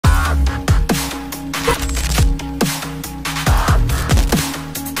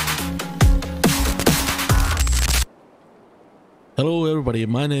everybody,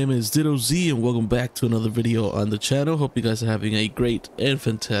 my name is Ditto Z and welcome back to another video on the channel. Hope you guys are having a great and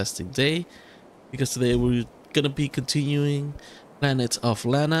fantastic day, because today we're gonna be continuing Planet of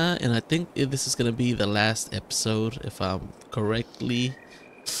Lana, and I think this is gonna be the last episode if I'm correctly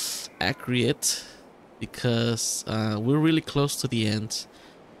accurate, because we're really close to the end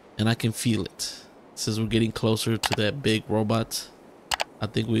and I can feel it. Since we're getting closer to that big robot, I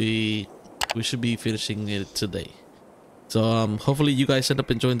think we should be finishing it today. So hopefully you guys end up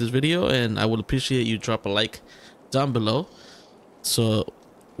enjoying this video, and I would appreciate you drop a like down below. So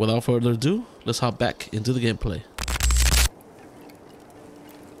without further ado, let's hop back into the gameplay.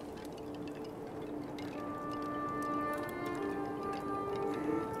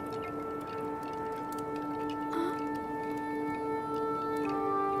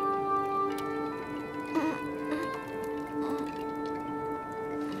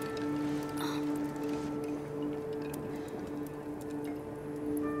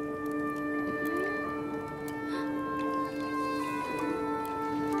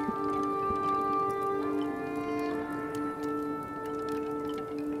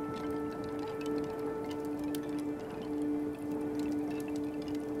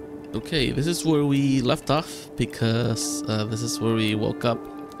 Okay, this is where we left off, because this is where we woke up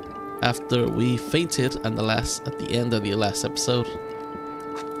after we fainted at the end of the last episode,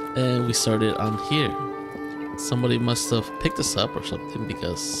 and we started on here. Somebody must have picked us up or something,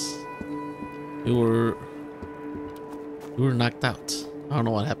 because we were knocked out. I don't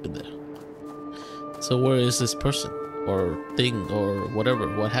know what happened there. So where is this person or thing or whatever?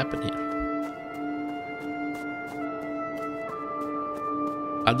 What happened here?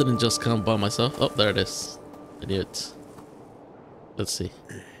 I didn't just come by myself. Oh, there it is. I knew it. Let's see.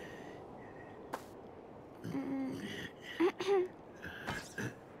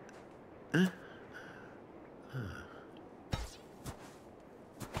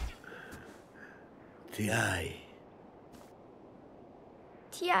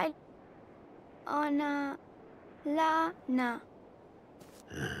 Ti ona lana.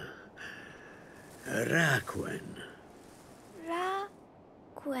 Rakwen.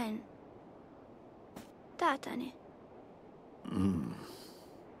 Quen Tatane.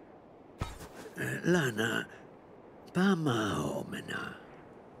 Lana Pama Omena.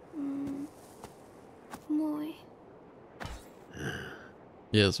 Muy.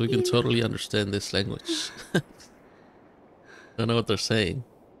 Yes, we can totally understand this language. Don't know what they're saying.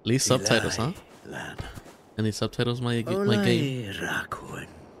 At least subtitles, huh? Lana. Any subtitles my game? Rakwen.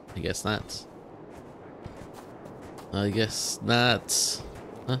 I guess not. I guess not.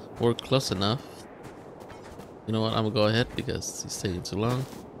 Huh? We're close enough. You know what? I'm gonna go ahead because he's taking too long.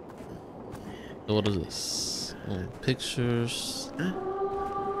 So what is this? Oh, pictures.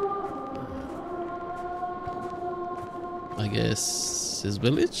 I guess his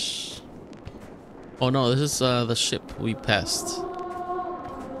village? Oh no, this is the ship we passed.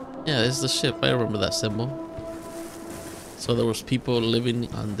 Yeah, this is the ship. I remember that symbol. So there was people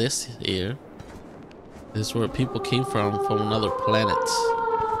living on this here. This is where people came from another planet.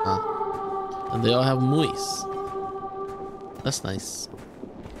 Huh. And they all have muis. That's nice.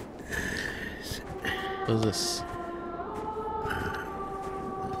 What is this?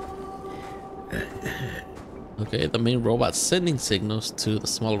 Okay, the main robot's sending signals to the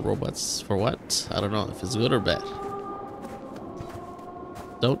smaller robots. For what? I don't know if it's good or bad.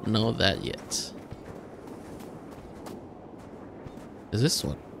 Don't know that yet. Is this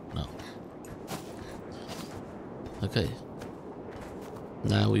one? No. Okay.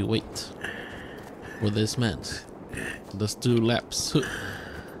 Now we wait for this man. Let's do laps.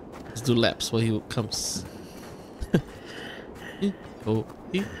 Let's do laps while he comes. Oh,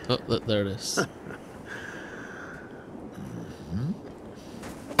 there it is.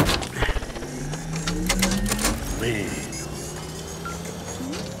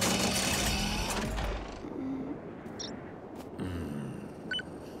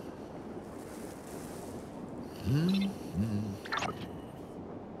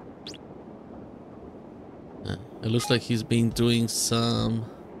 It looks like he's been doing some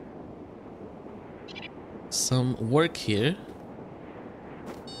work here,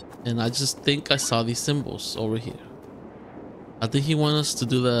 and I just think I saw these symbols over here. I think he wants us to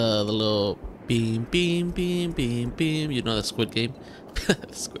do the little beam, beam, beam, beam, beam. You know, the Squid Game,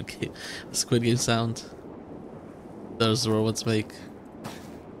 the Squid Game sound those robots make.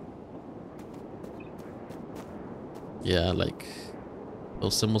 Yeah, like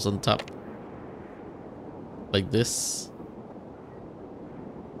those symbols on top. Like this.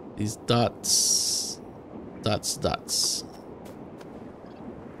 These dots. Dots.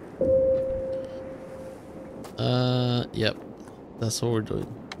 Yep. That's what we're doing.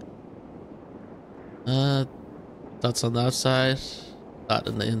 Dots on the outside, dot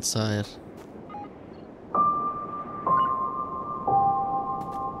on the inside.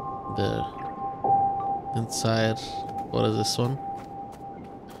 The inside. What is this one?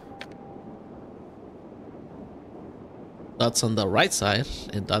 Dots on the right side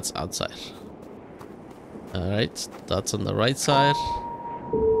and dots outside. Alright, dots on the right side.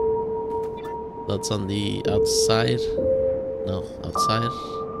 Dots on the outside. No, outside.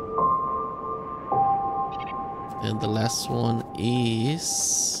 And the last one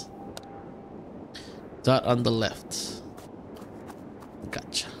is dot on the left.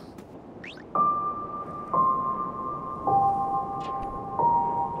 Gotcha.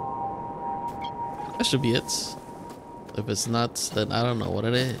 That should be it. If it's not, then I don't know what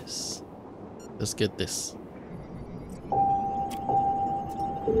it is. Let's get this.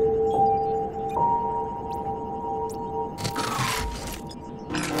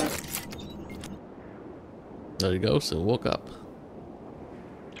 There you go, so woke up.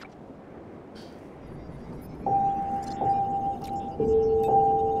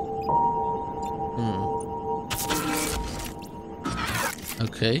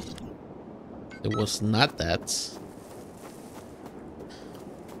 Okay. It was not that.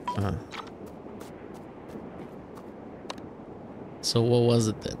 So what was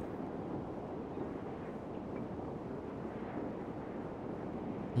it then?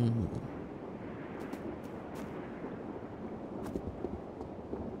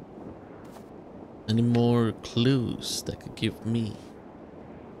 Any more clues that could give me?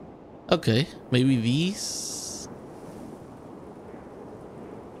 Okay, maybe these.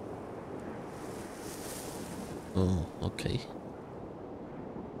 Oh, okay.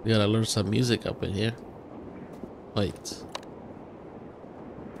 We gotta learn some music up in here. Wait.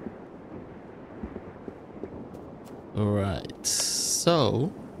 Alright,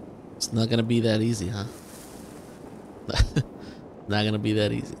 so it's not gonna be that easy, huh? Not gonna be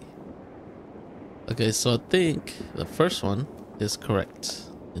that easy. Okay, so I think the first one is correct,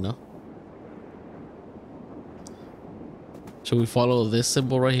 you know? Should we follow this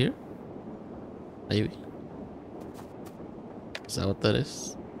symbol right here? Maybe. Is that what that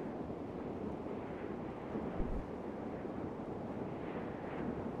is?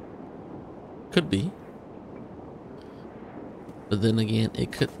 Could be. But then again,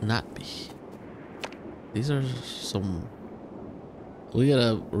 it could not be. These are some... We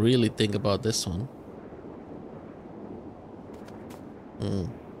gotta really think about this one.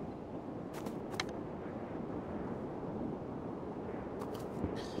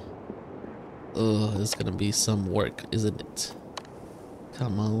 Oh, it's gonna be some work, isn't it?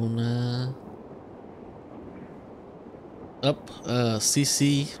 Come on. Up,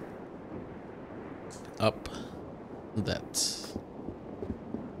 CC. Up. That.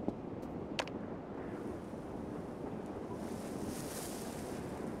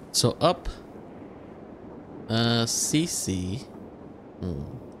 So up, CC.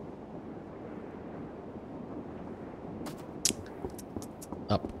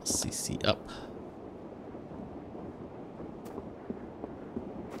 Up, CC, up.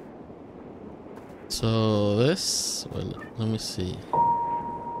 So this, well, let me see.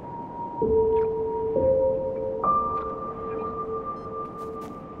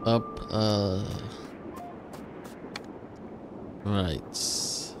 Up, right.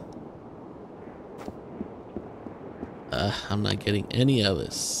 I'm not getting any of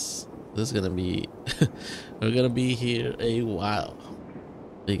this. This is gonna be we're gonna be here a while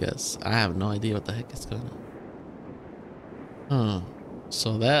because I have no idea what the heck is going on.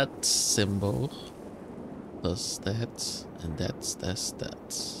 So that symbol does that, and that's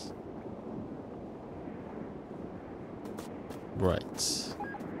that. Right.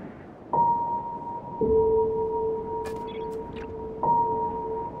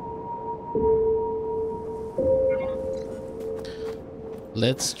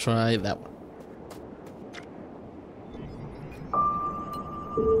 Let's try that one.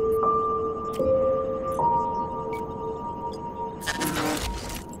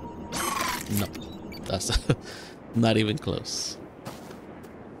 No, that's not even close.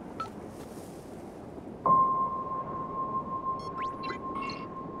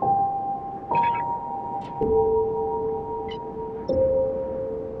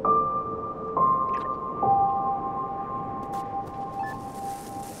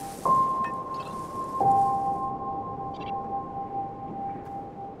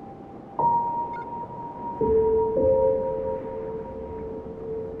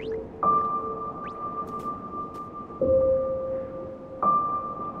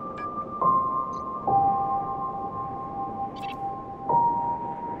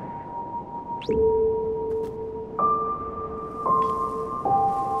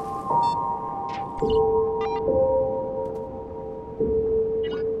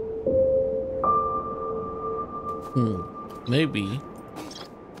 Maybe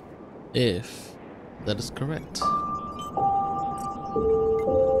if that is correct.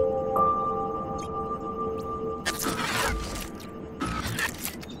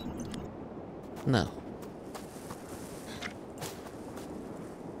 No.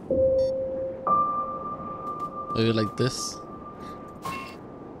 Maybe like this.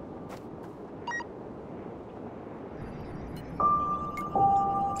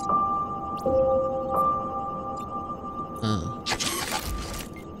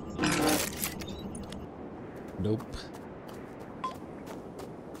 Nope.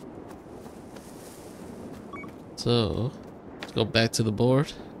 So let's go back to the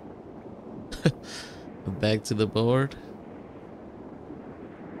board. Back to the board.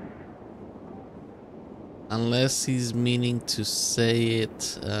 Unless he's meaning to say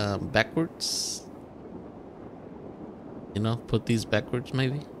it backwards. You know, put these backwards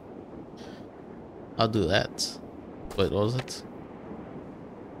maybe. I'll do that. Wait, what was it?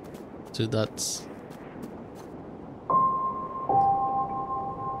 2 dots.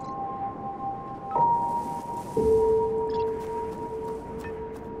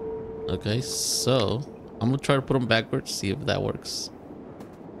 Okay, so I'm gonna try to put them backwards, see if that works.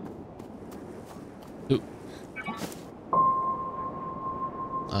 Ooh.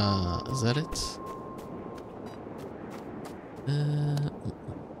 Is that it?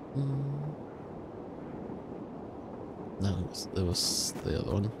 No, it was the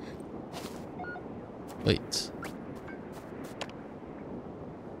other one. Wait.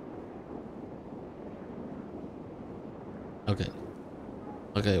 Okay.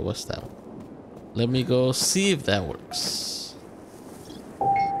 Okay, what's that one? Let me go see if that works.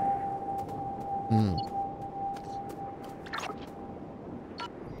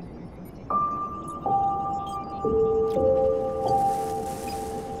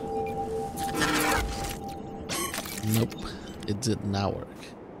 Nope, it did not work.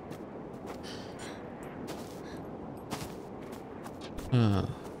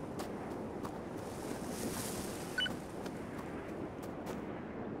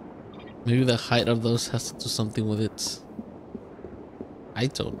 Maybe the height of those has to do something with it. I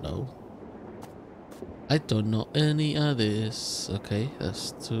don't know. I don't know any of this. Okay,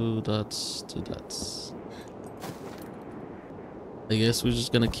 that's 2 dots, 2 dots. I guess we're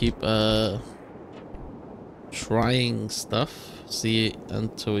just gonna keep trying stuff, see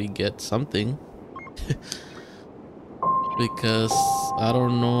until we get something. Because I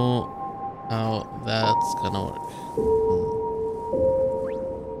don't know how that's gonna work.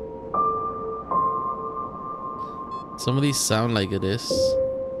 Some of these sound like it is.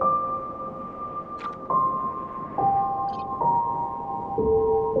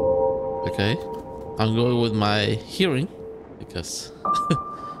 Okay, I'm going with my hearing because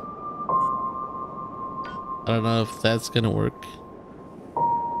I don't know if that's gonna work.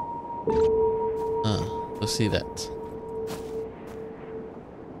 Let's see that.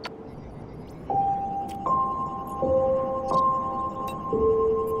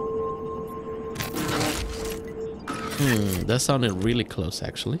 That sounded really close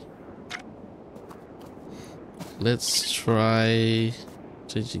actually. Let's try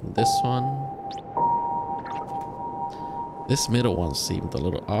changing this one. This middle one seemed a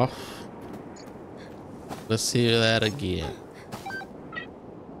little off. Let's hear that again.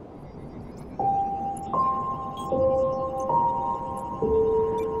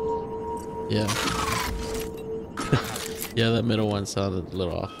 Yeah. Yeah, that middle one sounded a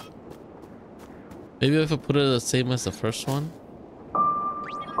little off. Maybe if I put it the same as the first one.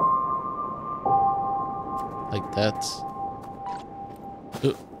 Like that.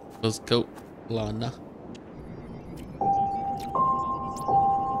 Ooh, let's go, Lana.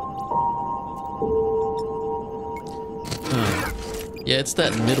 Yeah, it's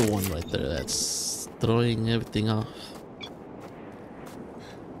that middle one right there that's throwing everything off.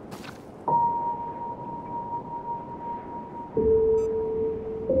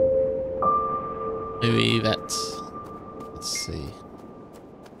 Maybe that. Let's see.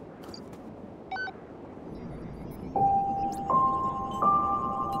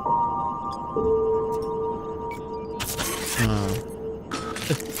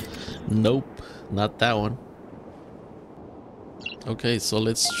 Nope, not that one. Okay, so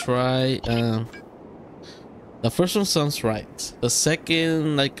let's try. The first one sounds right. The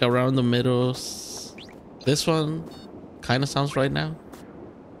second, like around the middle, this one kind of sounds right now.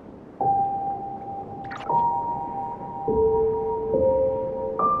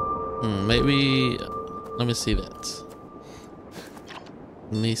 Maybe. Let me see that.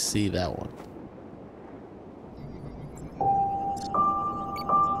 Let me see that one.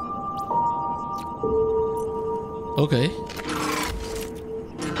 Okay.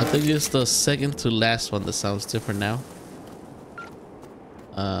 I think it's the second to last one that sounds different now.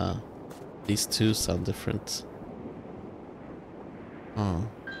 These two sound different. Oh.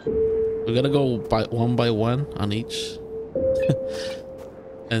 We're gonna go by one on each.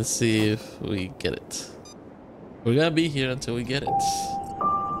 And see if we get it. We're gonna be here until we get it.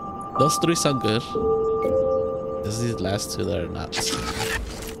 Those three sound good. It's these last two that are not.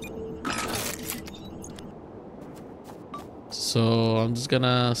 So I'm just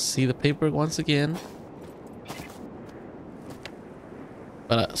gonna see the paper once again.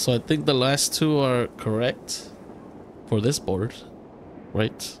 But so I think the last two are correct for this board,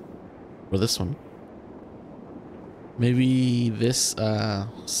 right? For this one. Maybe this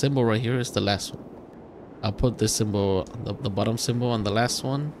symbol right here is the last one. I'll put this symbol, the bottom symbol on the last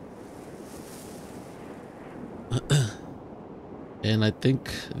one. And I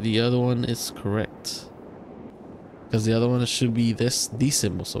think the other one is correct. Because the other one should be these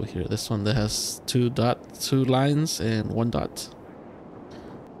symbols over here. This one that has two lines and one dot.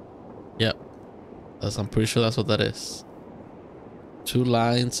 Yep. I'm pretty sure that's what that is. Two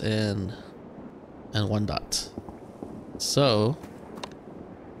lines and one dot. So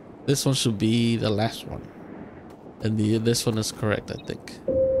this one should be the last one. And this one is correct, I think.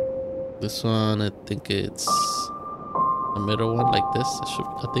 This one, I think it's the middle one like this.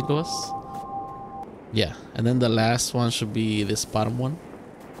 I think it was. Yeah, and then the last one should be this bottom one.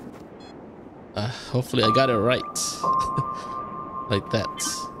 Hopefully I got it right. Like that.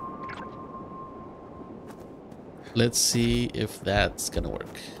 Let's see if that's gonna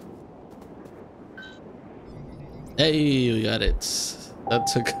work. Hey, we got it. That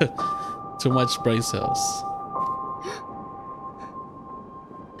took too much brain cells.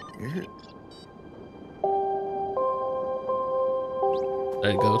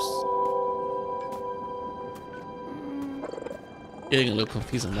 There it goes. Getting a little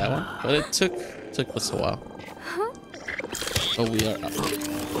confused on that one, but it took us a while. Oh, we are up.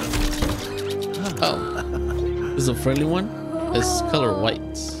 Oh, this is a friendly one. It's color white.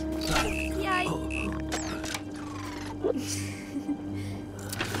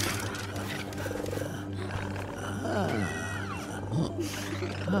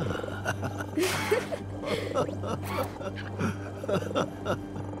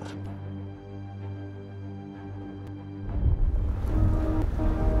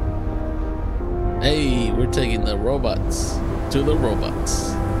 Hey, we're taking the robots to the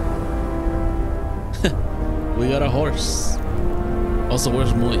robots. We got a horse. Also,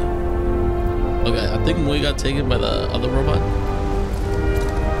 where's Mui? Okay, I think Mui got taken by the other robot.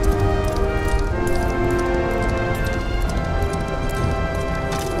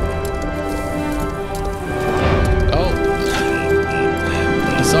 Oh,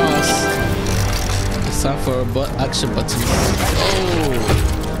 he saw us. It's time for action buttons.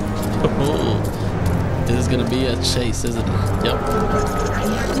 Oh. This is gonna be a chase, isn't it? Yep.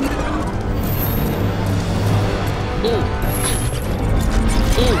 Ooh.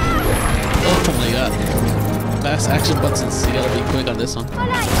 Ooh. Oh my god. Fast action buttons. You gotta be quick on this one. Ooh.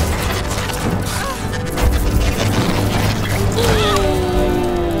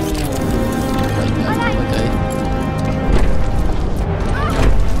 Okay.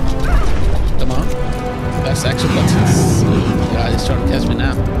 Come on. Fast action buttons. God, he's trying to catch me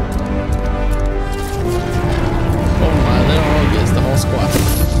now. Oh my, they're all against the whole squad.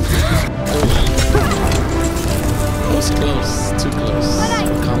 Oh. That was close, too close.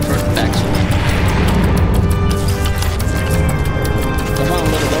 Comfort action. Come on,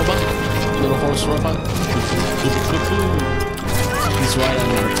 little robot. Little horse robot. He's right on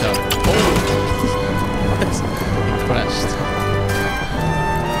our tail. Oh! He crashed.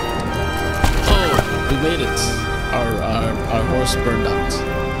 Oh, we made it. Our horse burned out.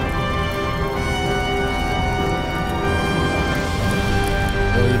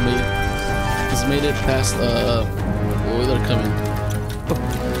 He's made it past oh, they're coming.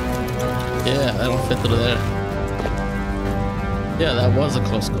 Yeah, I don't fit through there. Yeah, that was a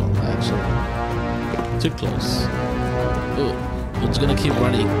close call, actually. Too close. Ooh, we're just gonna keep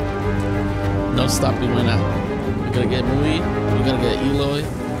running. No stopping right now. We gotta get Mui, we gotta get Eloy,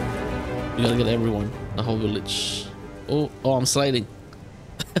 we gotta get everyone, the whole village. Oh, I'm sliding.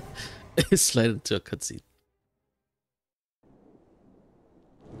 It's sliding to a cutscene.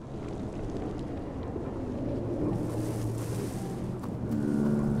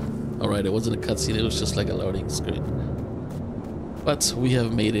 Alright, it wasn't a cutscene, it was just like a loading screen. But we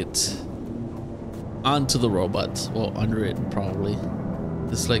have made it onto the robot. Well, under it, probably.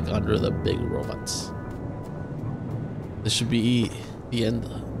 It's like under the big robots. This should be the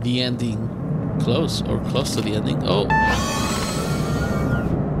ending close or close to the ending. Oh.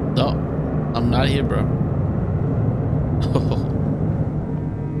 No, I'm not here, bro.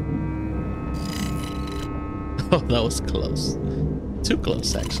 Oh, that was close. Too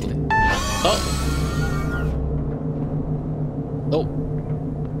close, actually. Oh. Oh.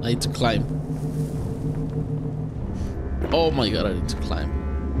 I need to climb. Oh my god, I need to climb.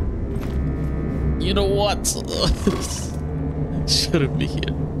 You know what? Shouldn't be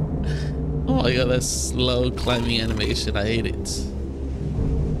here. Oh my god, that slow climbing animation. I hate it.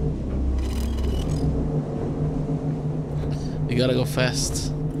 You gotta go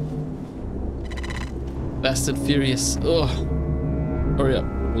fast. Fast and furious. Ugh. Hurry up,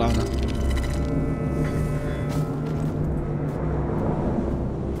 Lana.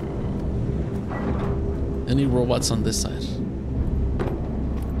 Any robots on this side?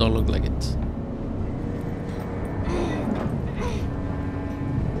 Don't look like it.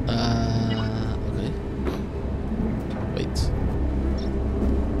 Okay. Wait.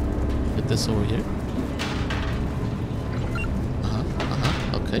 Get this over here.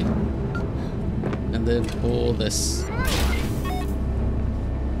 Okay. And then pull this.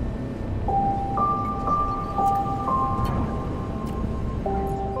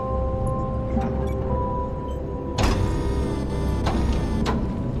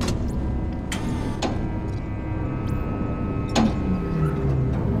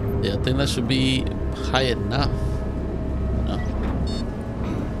 Yeah, I think that should be high enough. No.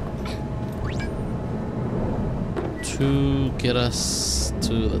 To get us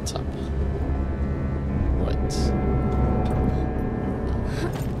to the top. Right.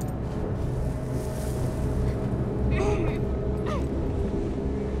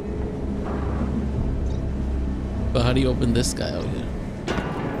 But how do you open this guy out here?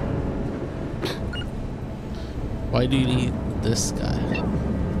 Why do you need this guy?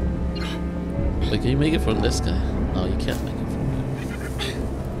 Like, can you make it from this guy? No, you can't make it from here.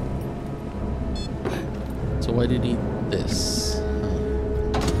 So why do you need this?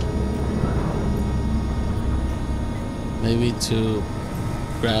 Maybe to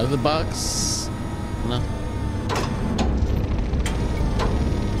grab the box? No.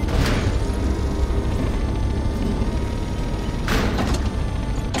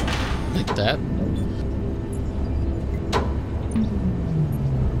 Like that?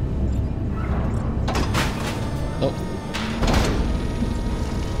 Oh.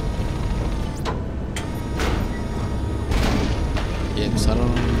 Yeah, because I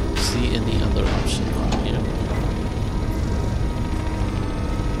don't see any other option on here.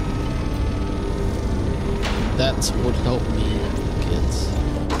 That would help me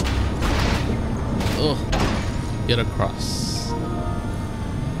get across.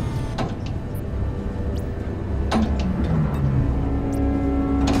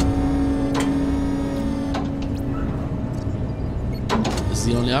 It's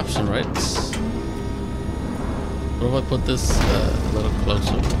the only option, right? What if I put this a little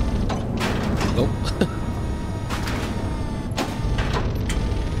closer? Nope.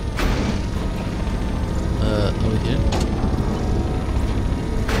 Over here.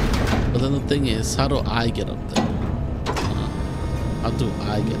 But then the thing is, how do I get up there? How do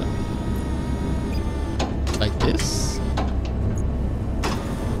I get up? Like this?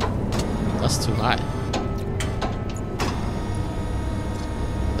 That's too high.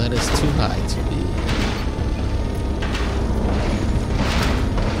 That is too high to be.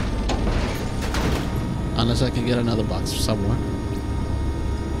 Unless I can get another box somewhere.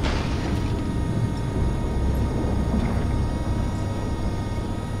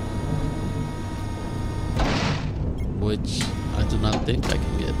 Which I do not think I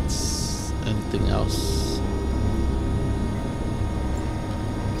can get anything else.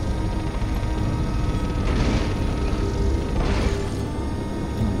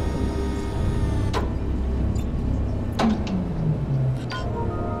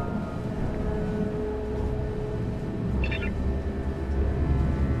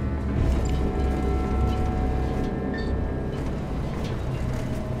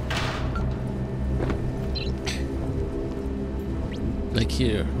 Like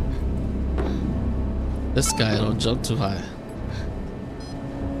here. This guy don't jump too high.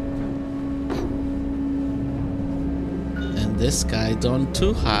 And this guy don't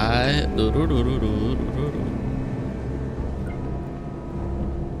too high.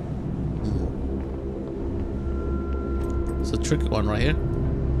 It's a tricky one right here.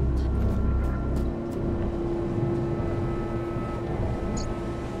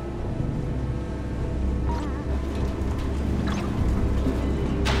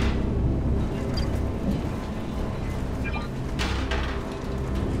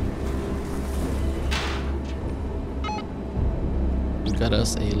 got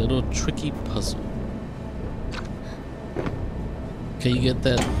us a little tricky puzzle. Can you get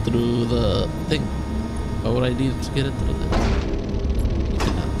that through the thing? Why would I need to get it through this? You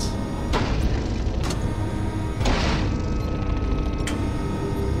cannot.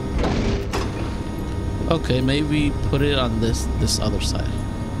 Okay, maybe put it on this other side.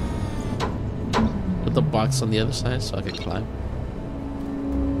 Put the box on the other side so I can climb.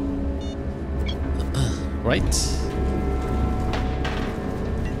 Right?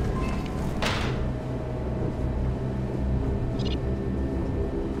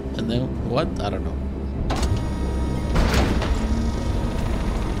 And then what? I don't know.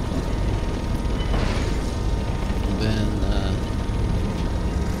 Then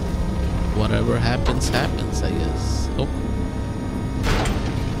whatever happens, happens, I guess. Oh.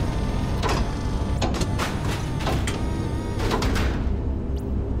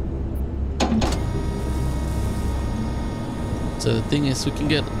 So the thing is, we can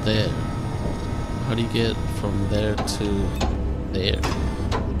get there. How do you get from there to there?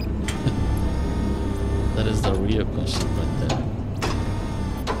 That is the real question right there.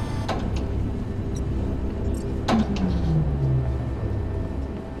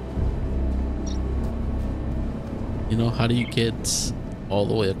 You know, how do you get all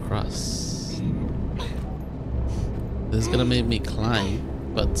the way across? This is gonna make me climb,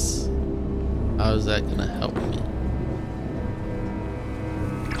 but how is that gonna help me?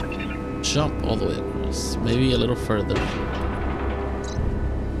 Jump all the way across, maybe a little further.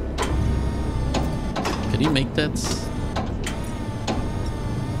 Can you make that?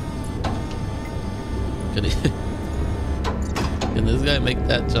 Can he? Can this guy make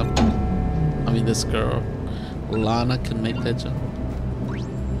that jump? I mean, this girl, Lana, can make that jump.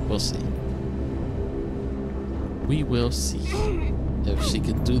 We'll see. We will see if she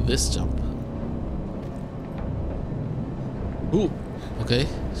can do this jump. Ooh, okay.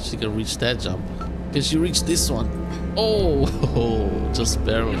 She can reach that jump. Can she reach this one? Oh, just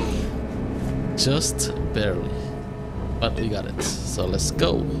barely. Just barely. But we got it. So let's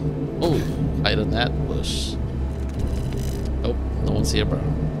go. Oh, hide in that bush. Oh, no one's here, bro.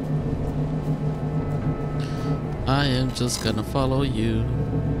 I am just gonna follow you.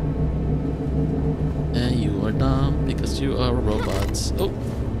 And you are dumb because you are robots. Oh,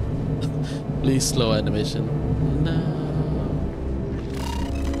 please slow animation. No.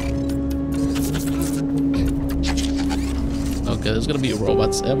 Okay, there's gonna be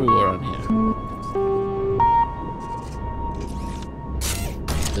robots everywhere on here.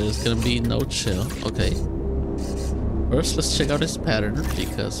 There's gonna be no chill. Okay. First, let's check out his pattern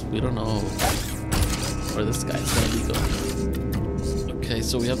because we don't know where this guy's gonna be going. Okay,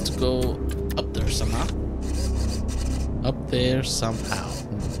 so we have to go up there somehow. Up there somehow.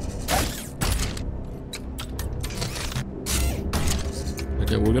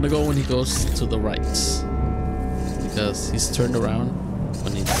 Okay, we're gonna go when he goes to the right. Because he's turned around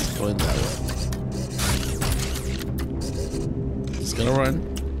when he's going that way. He's gonna run.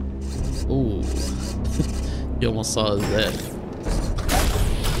 Ooh. He almost saw his head.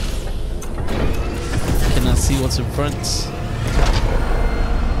 Cannot see what's in front.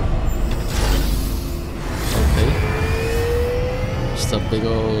 Okay. Just a big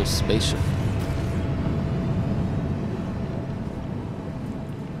old spaceship.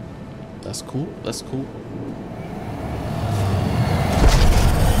 That's cool. That's cool.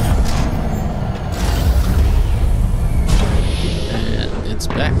 It's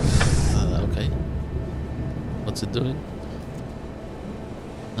back. Okay. What's it doing?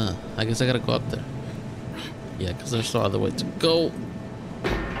 I guess I gotta go up there. Yeah, because there's no other way to go.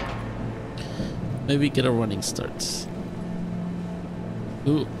 Maybe get a running start.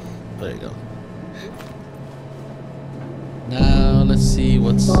 Ooh, there you go. Now let's see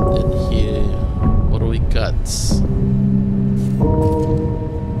what's in here. What do we got?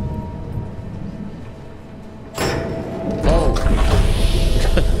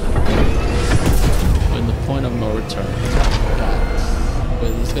 Point of no return. God.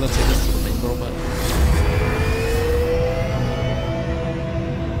 Wait, it's gonna take us to the main robot.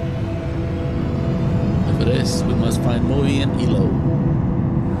 If it is, we must find Moe and Elo.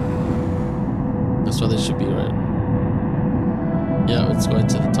 That's where they should be, right? Yeah, it's going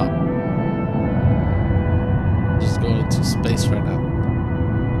to the top. Just going to space right now.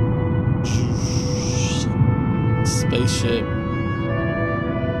 Spaceship.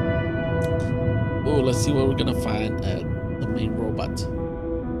 Oh, let's see what we're gonna find at the main robot.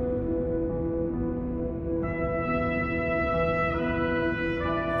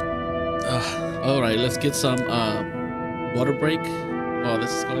 All right, let's get some water break while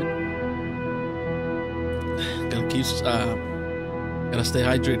this is going. Gonna keep Gotta stay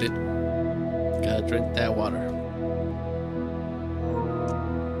hydrated. Gotta drink that water.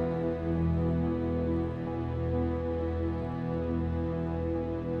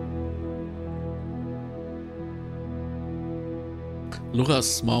 Look how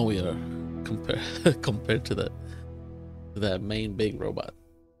small we are compared to that main big robot.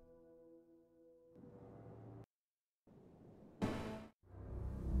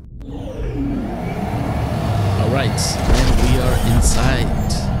 Alright, and we are inside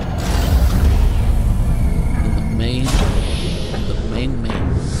the main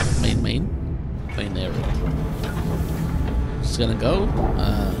area. Just gonna go.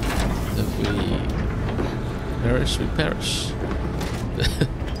 If we perish, we perish.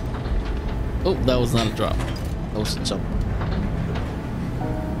 Oh, that was not a drop. That was a jump.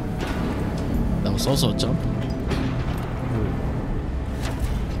 That was also a jump.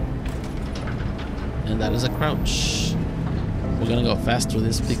 And that is a crouch. We're gonna go fast through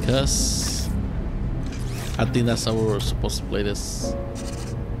this because I think that's how we were supposed to play this.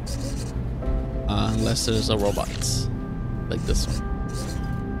 Unless there's a robot like this one.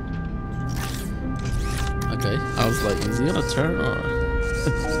 Okay, I was like, is he gonna turn or?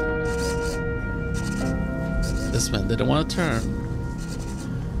 This man didn't want to turn.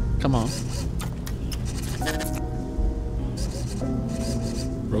 Come on.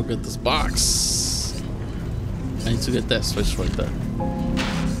 Bro, get this box. I need to get that switch right there.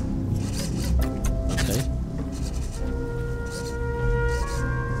 Okay.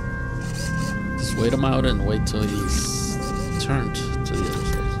 Just wait him out and wait till he's turned to the other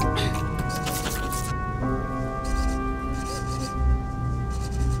side.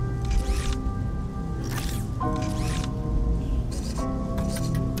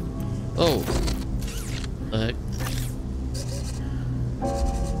 Oh, the heck?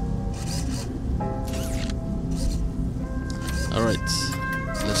 All right,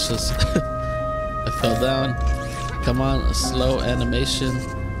 let's just. I fell down. Come on, a slow animation.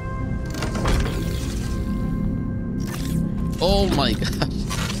 Oh my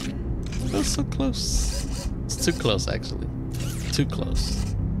gosh, that's so close. It's too close, actually. Too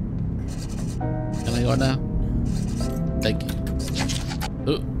close. Can I go now? Thank you.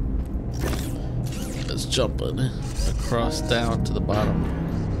 Ooh. Let's jump on across down to the bottom.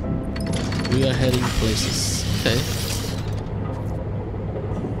 We are heading places. Okay.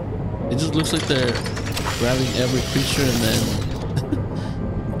 It just looks like they're grabbing every creature and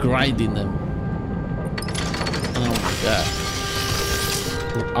then grinding them. Oh my god.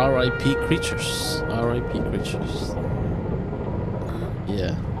 R.I.P. creatures. R.I.P. creatures.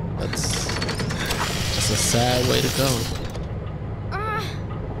 Yeah, that's a sad way to go.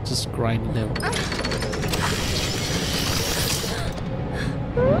 Just grinding them.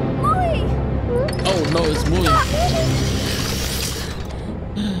 Oh no, it's moving.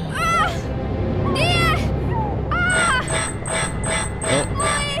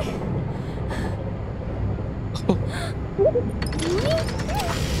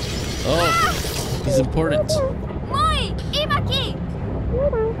 Oh, he's important.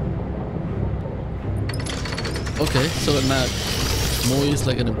 Okay, so now Moi is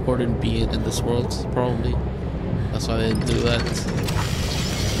like an important being in this world, probably. That's why they do that.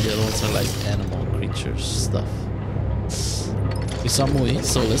 The other ones are like animal creatures stuff. We saw Moi,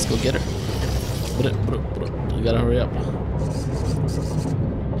 so let's go get her. We gotta hurry up.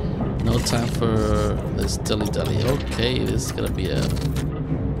 No time for this dilly dally. Okay, this is gonna be a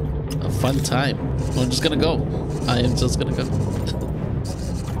fun time. I'm just gonna go. I am just gonna go.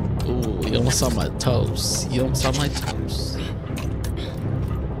 Ooh, you almost saw my toes. You almost saw my toes.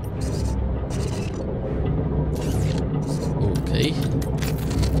 Okay.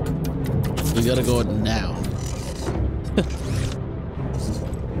 We gotta go now.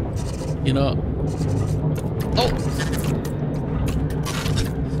 You know. Oh!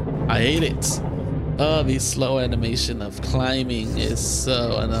 I hate it. Oh, the slow animation of climbing is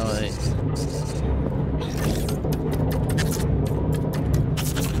so annoying.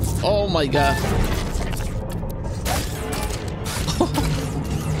 Oh my god.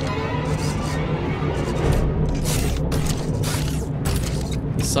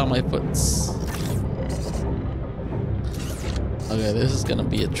 You saw my foots. Okay, this is gonna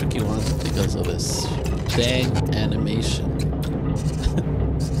be a tricky one because of this dang animation.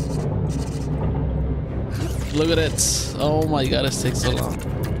 Look at it. Oh my god, it takes so long.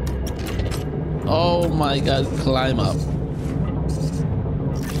 Oh my god, climb up.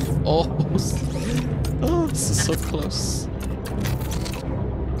 Oh, oh, this is so close.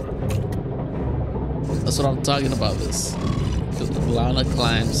 That's what I'm talking about, this. Because Lana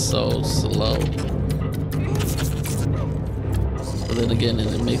climbs so slow. But then again,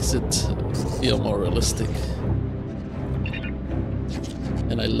 it makes it feel more realistic.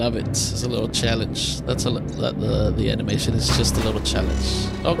 And I love it. It's a little challenge. That's the animation is just a little challenge.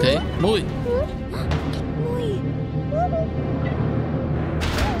 Okay, muy.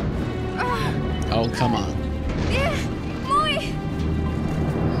 Oh, come on.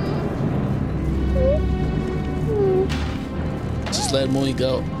 Just let Muy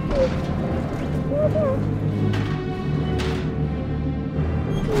go.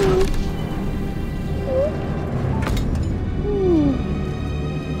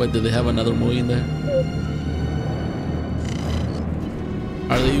 Wait, do they have another Muy in there?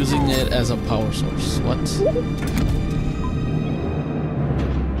 Are they using it as a power source? What?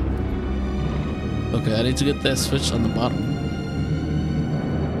 Okay, I need to get that switch on the bottom.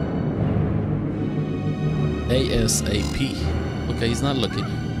 ASAP. Okay, he's not looking.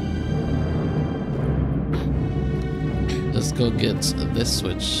 Let's go get this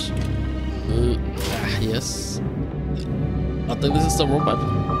switch. Yes. I think this is the robot.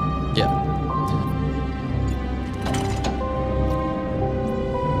 Yeah.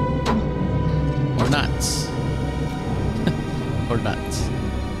 Or not. Or not.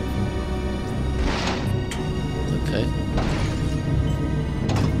 Okay.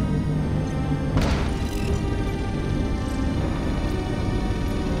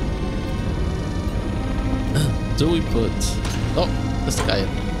 Do we put... Oh, this guy.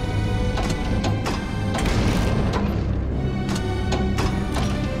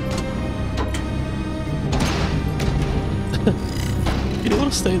 You don't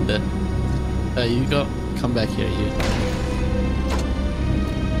want to stay in there. You go. Come back here, you.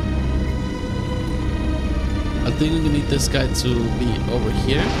 I think we need this guy to be over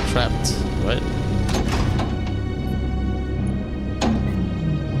here, trapped, right?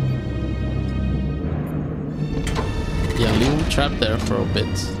 Yeah, leave him trapped there for a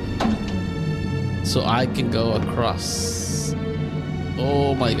bit. So I can go across.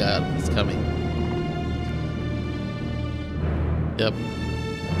 Oh my god, it's coming. Yep.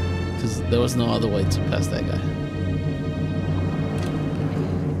 Because there was no other way to pass that guy.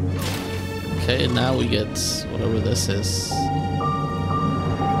 Okay, now we get whatever this is.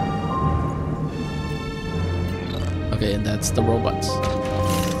 Okay, and that's the robot.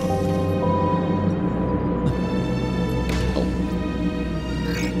 Oh.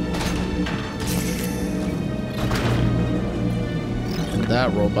 And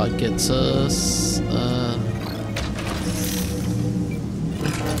that robot gets us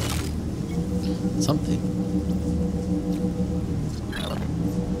something.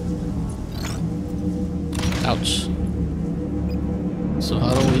 Ouch. So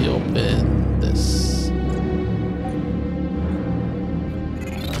how do we open this?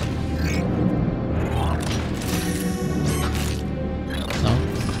 No?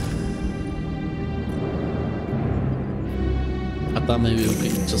 I thought maybe we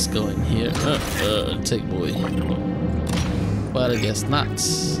could just go in here and take boy. But I guess not.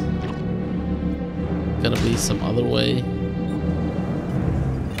 Gotta be some other way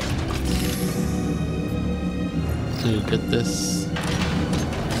to get this.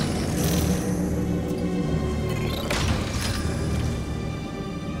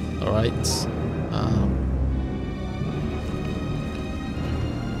 All right.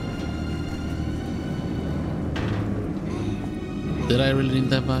 Did I really need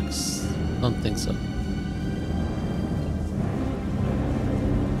that box? Don't think so.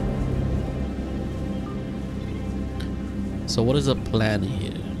 So what is the plan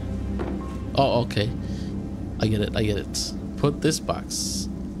here? Oh, okay. I get it, I get it. Put this box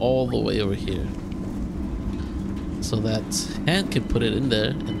all the way over here. So that hand can put it in there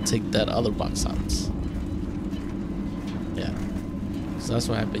and take that other box out. Yeah. So that's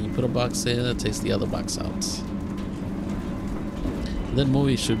what happened. You put a box in, it takes the other box out. Then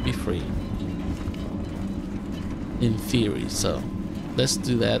movie should be free. In theory, so let's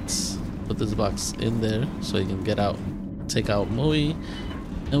do that. Put this box in there so you can get out. Take out Mui,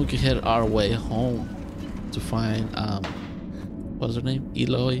 and we can head our way home to find what's her name?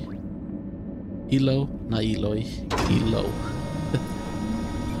 Elo, not Eloy, Elo.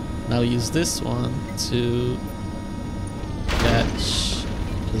 Now use this one to catch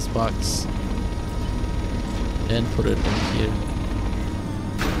this box and put it in here.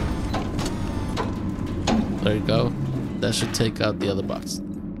 There you go. That should take out the other box.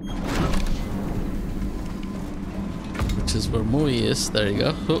 Which is where Mui is. There you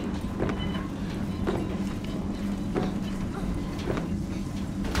go. Oh.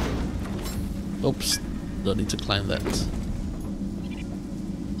 Oops. Don't need to climb that.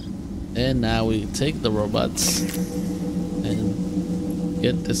 And now we take the robots and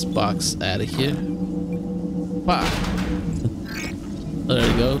get this box out of here. Wow. There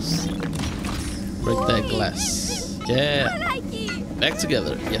it goes. Break that glass. Yeah. Back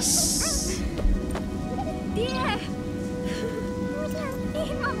together. Yes.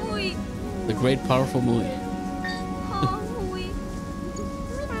 The great powerful Mui.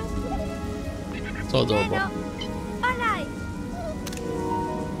 So adorable.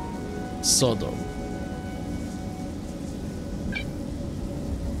 So adorable.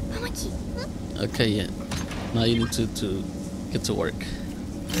 Okay, yeah. Now you need to get to work.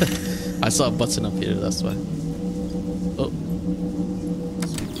 I saw a button up here, that's why. Oh.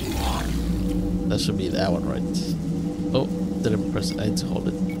 That should be that one, right? Oh, didn't press it. I had to hold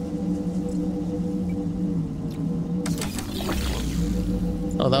it.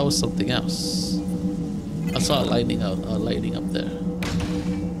 Oh, that was something else. I saw a lighting up there.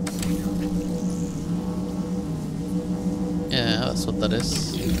 Yeah, that's what that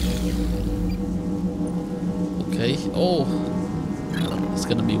is. Okay. Oh, it's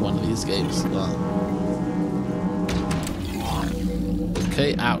gonna be one of these games. Wow.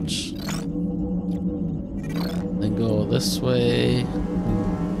 Okay. Ouch. Then go this way.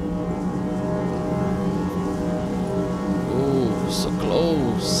 Oh, so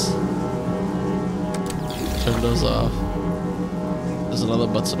close. Turn those off. There's another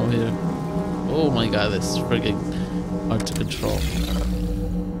button over here. Oh my god, this is friggin' hard to control.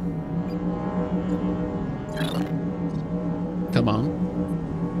 Come on.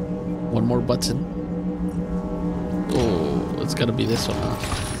 One more button. Oh, it's gotta be this one, huh?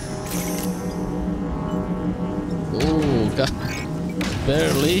 Oh, god.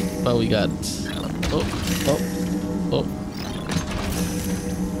 Barely, but we got it. Oh, oh, oh.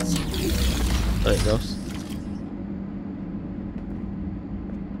 There it goes.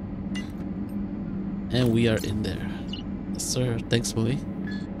 And we are in there. Yes, sir. Thanks, movie.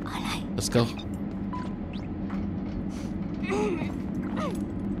 Let's go.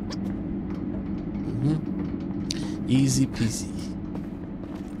 Easy peasy.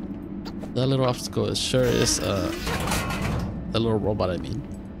 That little obstacle is sure is that little robot, I mean.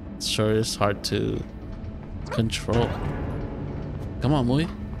 It sure is hard to control. Come on, movie.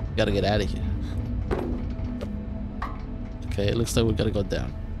 Gotta get out of here. Okay, it looks like we gotta go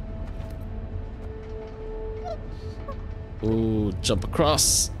down. Ooh, jump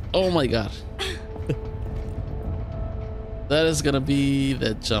across. Oh my god. That is gonna be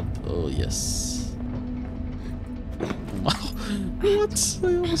that jump. Oh yes. Wow. What?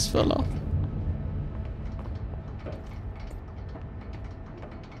 I almost fell off.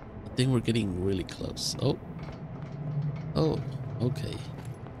 I think we're getting really close. Oh. Oh, okay.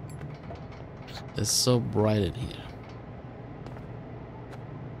 It's so bright in here.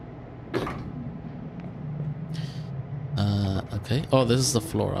 Okay. Oh, this is the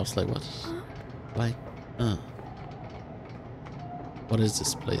floor. I was like, what? Like, what is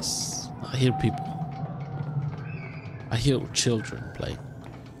this place? I hear people. I hear children playing.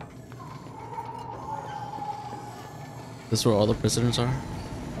 This is where all the prisoners are?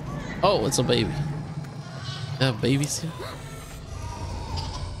 Oh, it's a baby. They have babies here?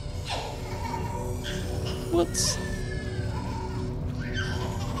 What?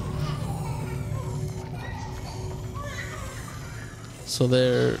 So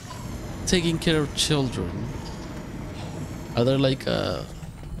they're taking care of children. Are they like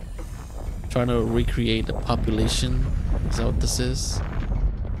trying to recreate a population? Is that what this is?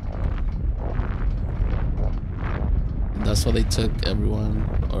 And that's why they took everyone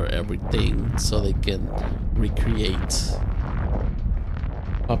or everything so they can recreate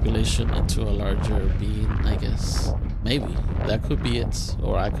population into a larger being, I guess. Maybe that could be it,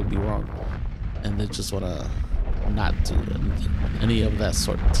 or I could be wrong, and they just want to not do any of that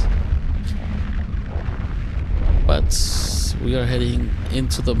sort. But we are heading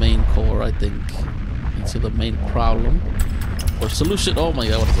into the main core, I think, into the main problem or solution. Oh my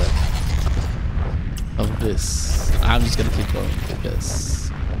god, what is that? Of this. I'm just gonna keep going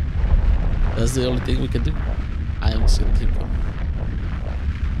because that's the only thing we can do. I am just gonna keep going.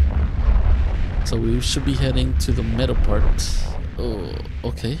 So we should be heading to the middle part. Oh,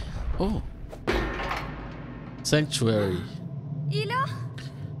 okay. Oh. Sanctuary.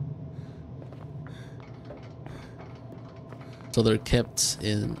 So they're kept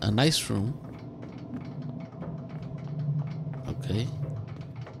in a nice room. Okay.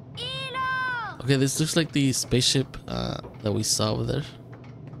 Okay, this looks like the spaceship that we saw over there.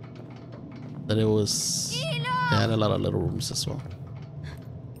 That it was. It had a lot of little rooms as well.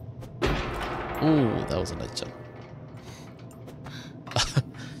 Ooh, that was a nice jump.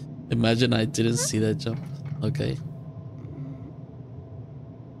 Imagine I didn't see that jump. Okay.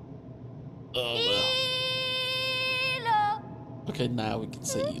 Okay, now we can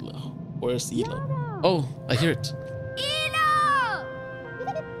say Elo. Where's Elo? Oh, I hear it. Elo!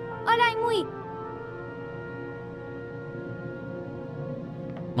 Hola, muy.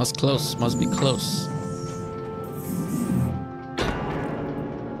 Must close. Must be close.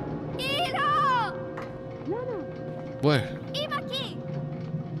 Elo! Where? Imaki!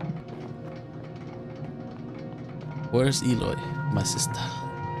 Where's Eloy, my sister?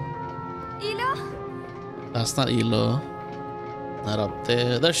 Elo? That's not Elo. Not up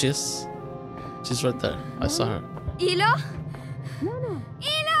there. There she is. She's right there. I saw her. Elo? Elo!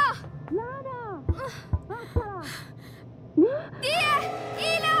 Tia!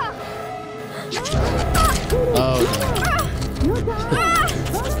 Elo! Oh,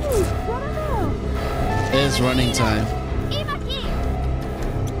 it's running time. Imaki!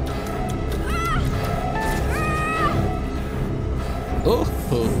 Oh,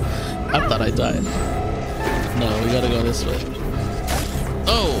 I thought I died. No, we gotta go this way.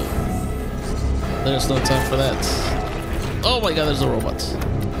 Oh, there's no time for that. Oh my god, there's a robot.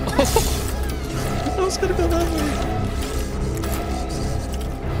 I was gonna go that way.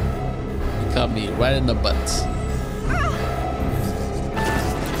 He caught me right in the butt.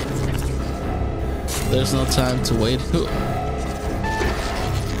 There's no time to wait.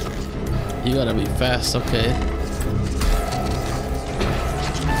 You gotta be fast, okay.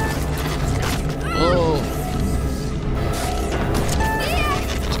 Oh.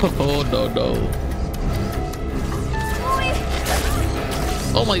 Oh no no.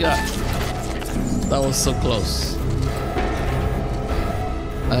 Oh my god. That was so close.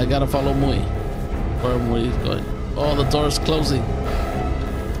 I gotta follow Mui. Where Mui is going. Oh, the door is closing.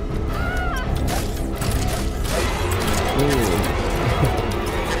 Ooh.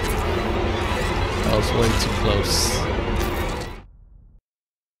 That was way too close.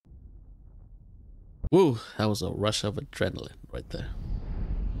 Woo, that was a rush of adrenaline right there.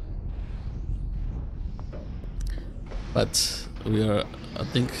 But we are, I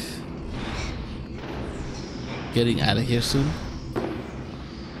think, getting out of here soon.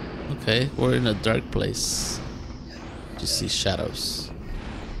 Okay, we're in a dark place. You see shadows.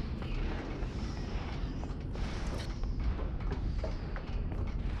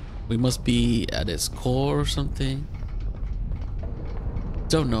 We must be at its core or something.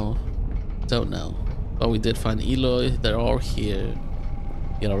 Don't know. Don't know. But we did find Eloy. They're all here.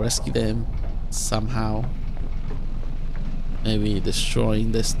 We gotta rescue them somehow. Maybe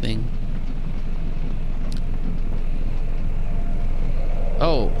destroying this thing.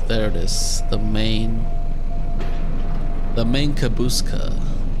 Oh, there it is. The main Kabuska.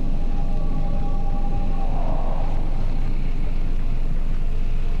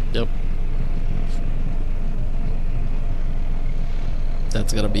 Yep.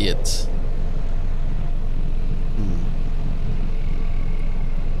 That's gonna be it.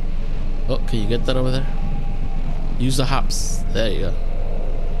 Oh, can you get that over there? Use the hops. There you go.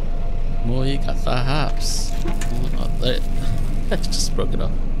 Boy, you got the hops. Oh, there. I just broke it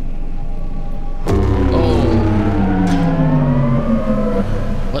off. Oh.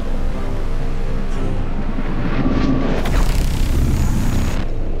 What?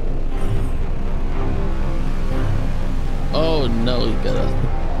 Oh no, you gotta.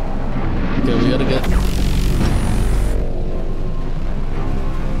 Okay, we gotta get.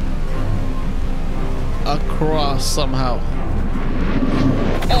 Across somehow.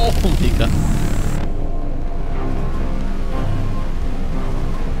 Oh my god.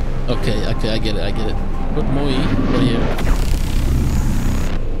 Okay, I get it, Put Moi right here.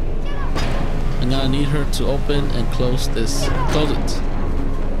 I'm gonna need her to open and close this. Close it.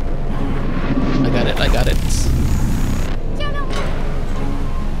 I got it.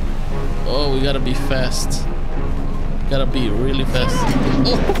 Oh, we gotta be fast. Gotta be really fast.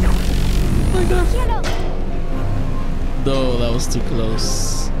 Oh my god. No, that was too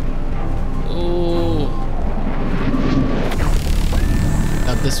close. Oh.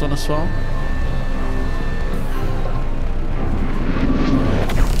 Got this one as well.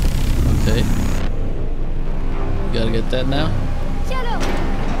 Okay. You gotta get that now.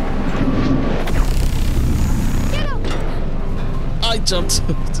 I jumped.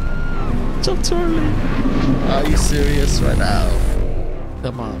 Jumped too early. Are you serious right now?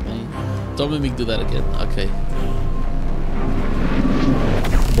 Come on, man. Don't make me do that again. Okay.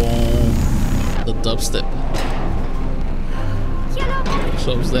 Boom. The dubstep.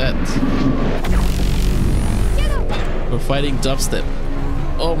 Shows that. We're fighting dubstep.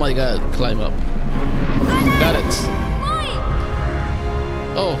 Oh my god. Climb up. Got it.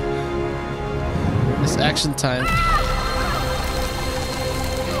 Oh. It's action time.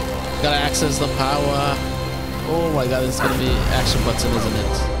 Gotta access the power. Oh my god, it's gonna be action button, isn't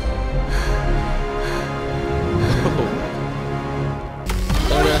it?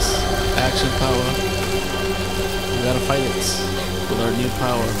 There it is. Action power. We gotta fight it with our new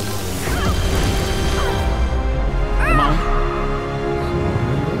power. Come on.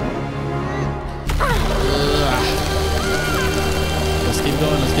 Let's keep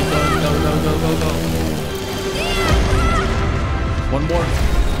going. Let's keep going. Go, go, go, go, go. One more.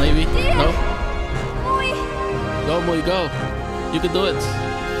 Maybe. No? Go, boy, go. You can do it.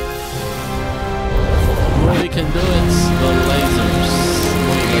 We can do it. The lasers.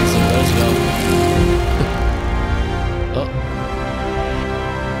 Laser. Let's go. Oh.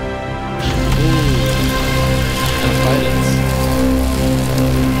 Ooh. Gotta fight it.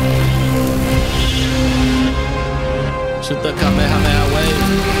 Shoot the Kamehameha wave.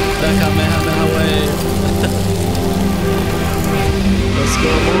 The Kamehameha wave. Let's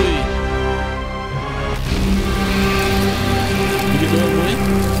go, boy. You can do it, boy.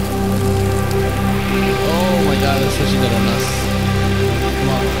 Oh my god, that's such a good on us. Come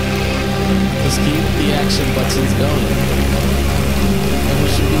on. Just keep the action buttons going. And we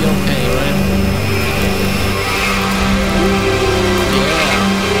should be okay, right? Yeah.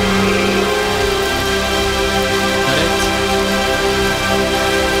 Got it?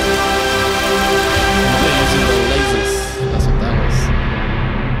 Okay, using the lasers. That's what that was.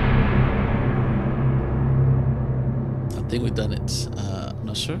 I think we've done it. I'm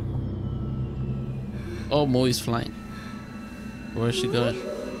not sure. Oh, Moi's flying. Where is she going?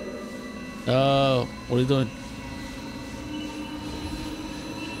 Oh, what are you doing?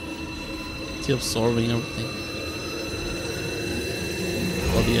 Is he absorbing everything?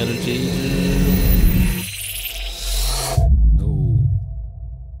 All the energy. No.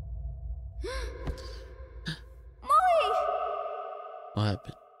 Moi! What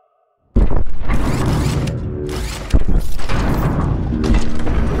happened?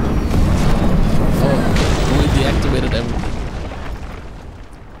 Deactivated everything.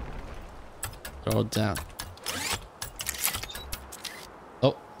 They're all down.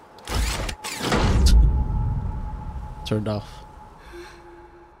 Oh. Turned off.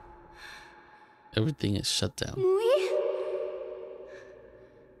 Everything is shut down.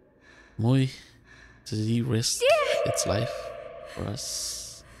 Moi, did he risk its life for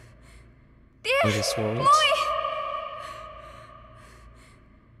us? For this world?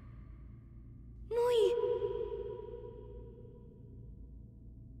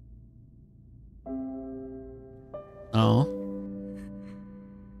 Oh.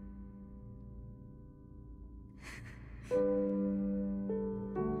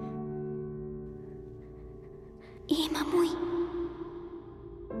 Ima, Moi.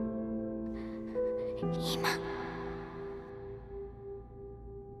 Ima.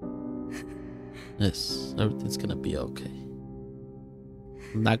 Yes, everything's gonna be okay.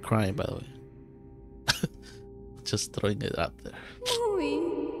 I'm not crying, by the way. Just throwing it out there. Moi.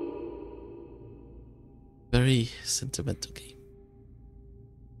 Very sentimental game.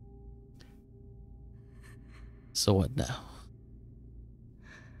 So what now?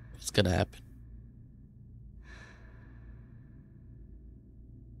 What's gonna happen?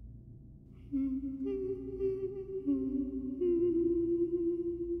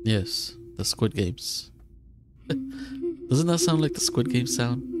 Yes, the Squid Games. Doesn't that sound like the Squid Game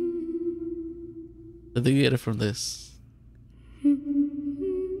sound? Did they get it from this?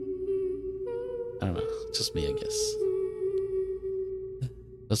 I don't know, just me, I guess.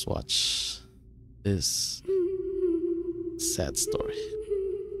 Let's watch this sad story.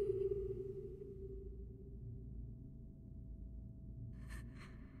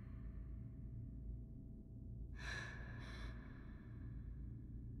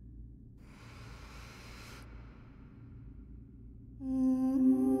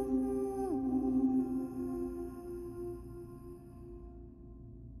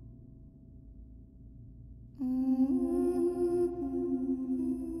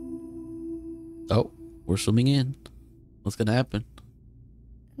 Oh, we're swimming in. What's gonna happen?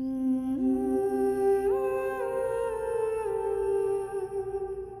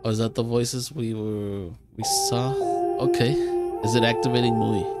 Oh, is that the voices we saw? Okay. Is it activating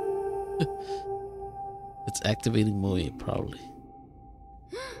Mui? It's activating Mui, probably.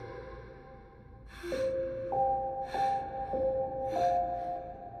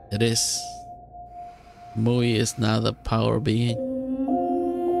 It is. Mui is now the power being.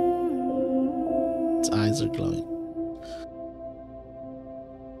 Its eyes are glowing.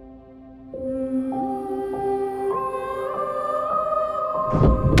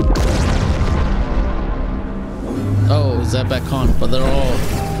 Oh, is that back on? But they're all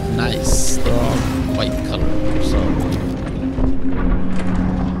Nice. They're all white color, so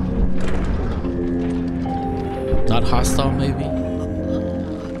not hostile, maybe.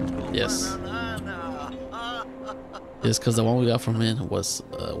 Yes. Yes, because the one we got from him was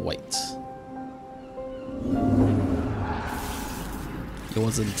white. It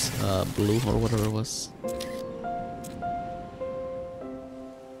wasn't blue or whatever it was.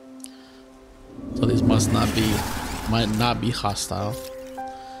 So these might not be hostile.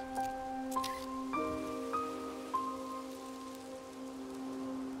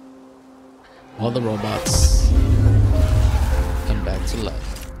 All the robots come back to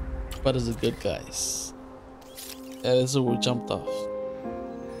life. But as the good guys. That is where we jumped off.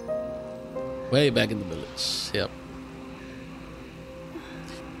 Way back in the village. Yep.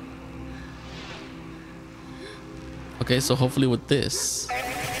 Okay, so hopefully with this.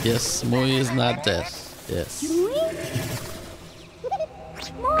 Yes, Mui is not dead. Yes.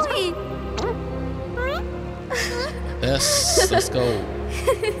 Mui! Yes, let's go.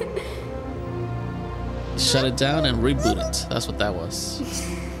 Shut it down and reboot it. That's what that was.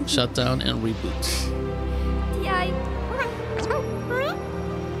 Shut down and reboot. Tiay.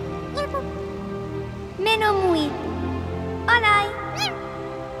 Meno Mui. Alay.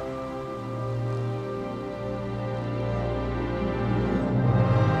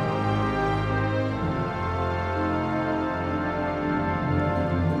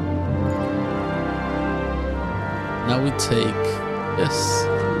 Now we take this.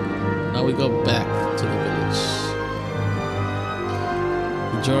 Now we go back to the village.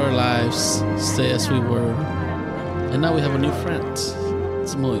 Enjoy our lives, stay as we were. And now we have a new friend.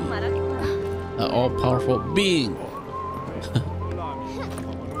 It's Mui, an all-powerful being.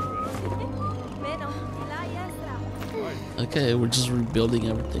 Okay, we're just rebuilding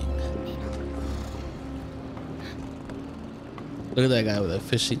everything. Look at that guy with that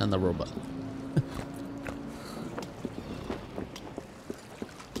fishing on the robot.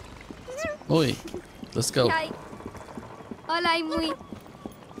 Mui, let's go. Tiay. Alay, Mui.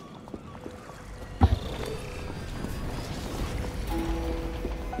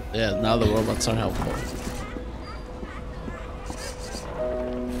 Yeah, now the robots are helpful.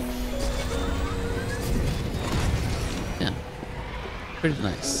 Yeah, pretty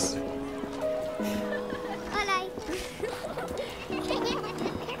nice. Alay.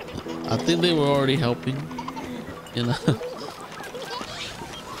 I think they were already helping, you know.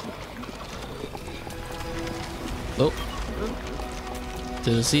 Oh,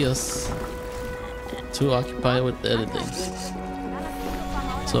 didn't see us. Too occupied with editing.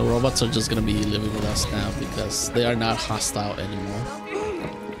 So robots are just gonna be living with us now because they are not hostile anymore.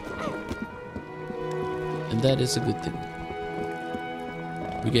 And that is a good thing.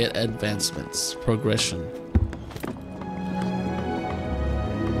 We get advancements, progression.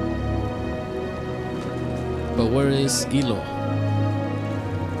 But where is Ilo?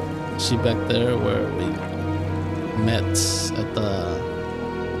 Is she back there where we met at the...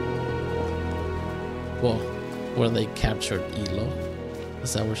 Well, where they captured Ilo?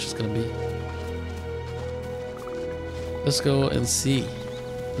 Is that where she's gonna be? Let's go and see.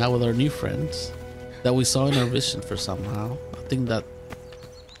 Now with our new friends that we saw in our vision for somehow. I think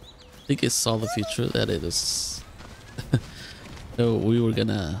it saw the future that it is. So we were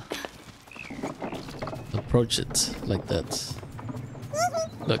gonna approach it like that.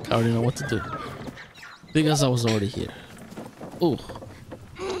 Look, I already know what to do because I was already here. Oh.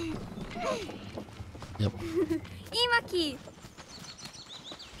 Yep. Imaki.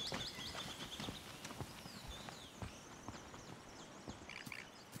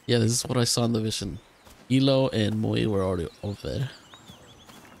 Yeah, this is what I saw in the vision. Ilo and Mui were already over there.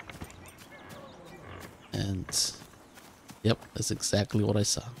 And yep, that's exactly what I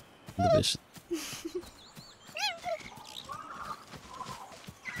saw in the vision.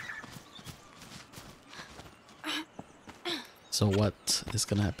 So what is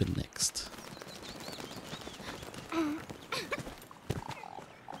gonna happen next?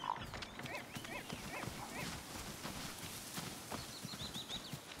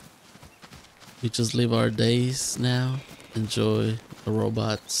 We just live our days now, enjoy the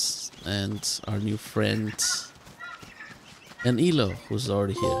robots and our new friends. And Ilo, who's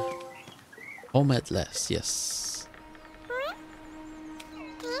already here. Home at last, yes.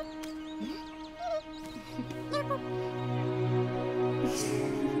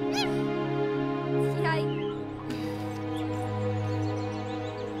 Tiay.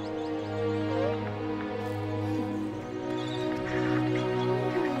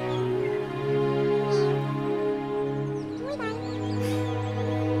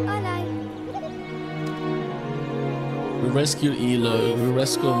 We're rescued Eloy, we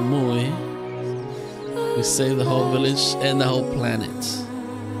rescued Mui, we saved the whole village and the whole planet.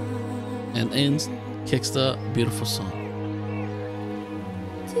 And in kicks the beautiful song.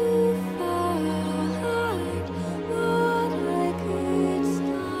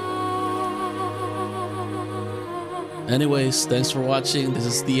 Anyways, thanks for watching. This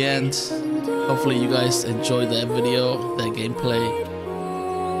is the end. Hopefully you guys enjoyed that video, that gameplay,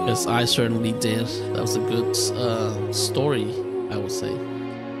 because I certainly did. That was a good story, I would say.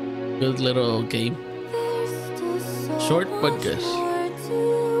 Good little game. Short but good.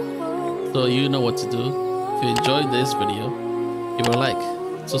 So you know what to do. If you enjoyed this video, give it a like.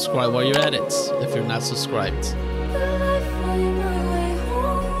 Subscribe while you're at it if you're not subscribed.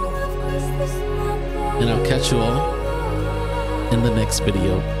 And I'll catch you all in the next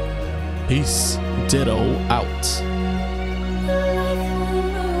video. Peace. Ditto out.